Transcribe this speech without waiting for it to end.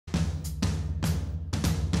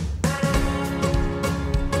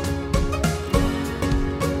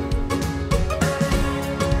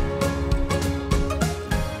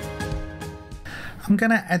going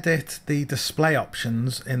to edit the display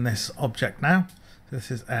options in this object now. This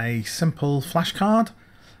is a simple flashcard.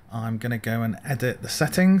 I'm going to go and edit the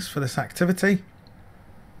settings for this activity.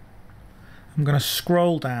 I'm going to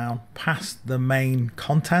scroll down past the main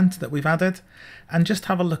content that we've added and just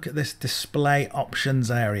have a look at this display options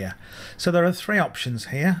area. So there are three options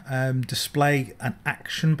here: display an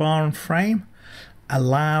action bar and frame,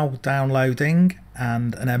 allow downloading,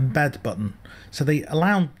 and an embed button. So the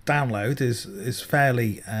allow download is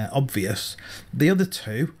fairly obvious. The other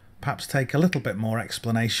two perhaps take a little bit more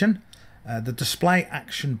explanation. The display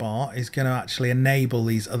action bar is going to actually enable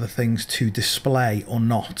these other things to display or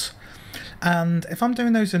not. And if I'm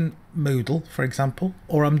doing those in Moodle, for example,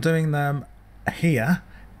 or I'm doing them here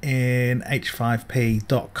in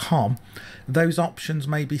h5p.com, those options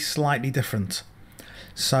may be slightly different.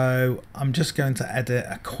 So I'm just going to edit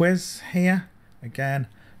a quiz here. Again,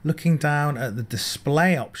 looking down at the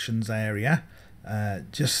display options area,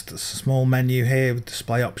 just a small menu here with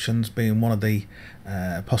display options being one of the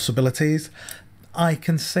possibilities. I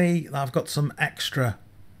can see that I've got some extra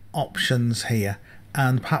options here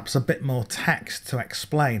and perhaps a bit more text to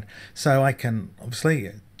explain. So I can obviously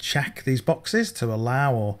check these boxes to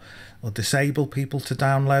allow or disable people to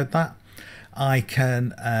download that. I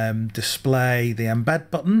can display the embed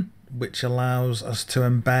button, which allows us to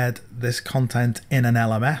embed this content in an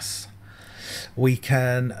LMS. We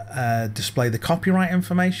can display the copyright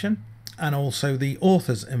information and also the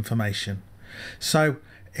author's information. So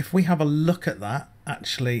if we have a look at that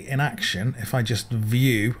actually in action, if I just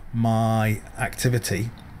view my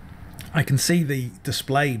activity, I can see the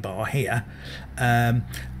display bar here, and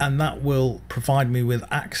that will provide me with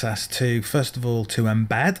access to, first of all, to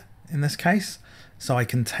embed in this case. So I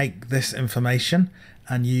can take this information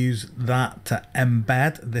and use that to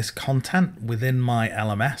embed this content within my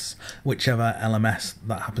LMS, whichever LMS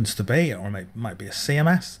that happens to be, or it might be a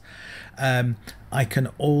CMS. I can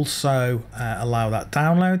also allow that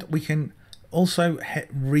download. We can also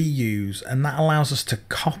hit reuse, and that allows us to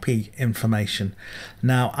copy information.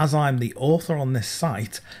 Now, as I'm the author on this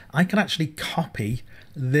site, I can actually copy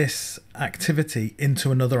this activity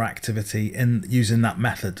into another activity in using that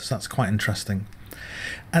method. So that's quite interesting.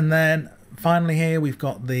 And then finally here we've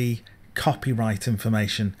got the copyright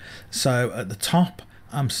information. So at the top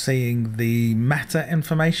I'm seeing the meta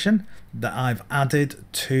information that I've added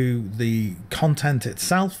to the content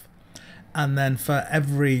itself, and then for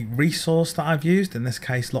every resource that I've used, in this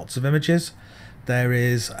case lots of images, there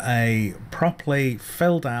is a properly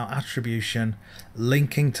filled out attribution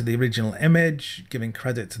linking to the original image, giving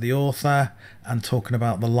credit to the author, and talking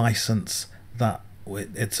about the license that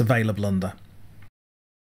it's available under.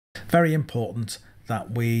 Very important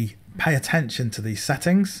that we pay attention to these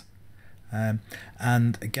settings,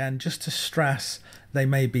 and again, just to stress, they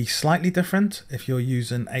may be slightly different if you're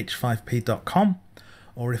using h5p.com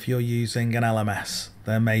or if you're using an LMS.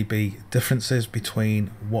 There may be differences between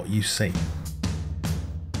what you see.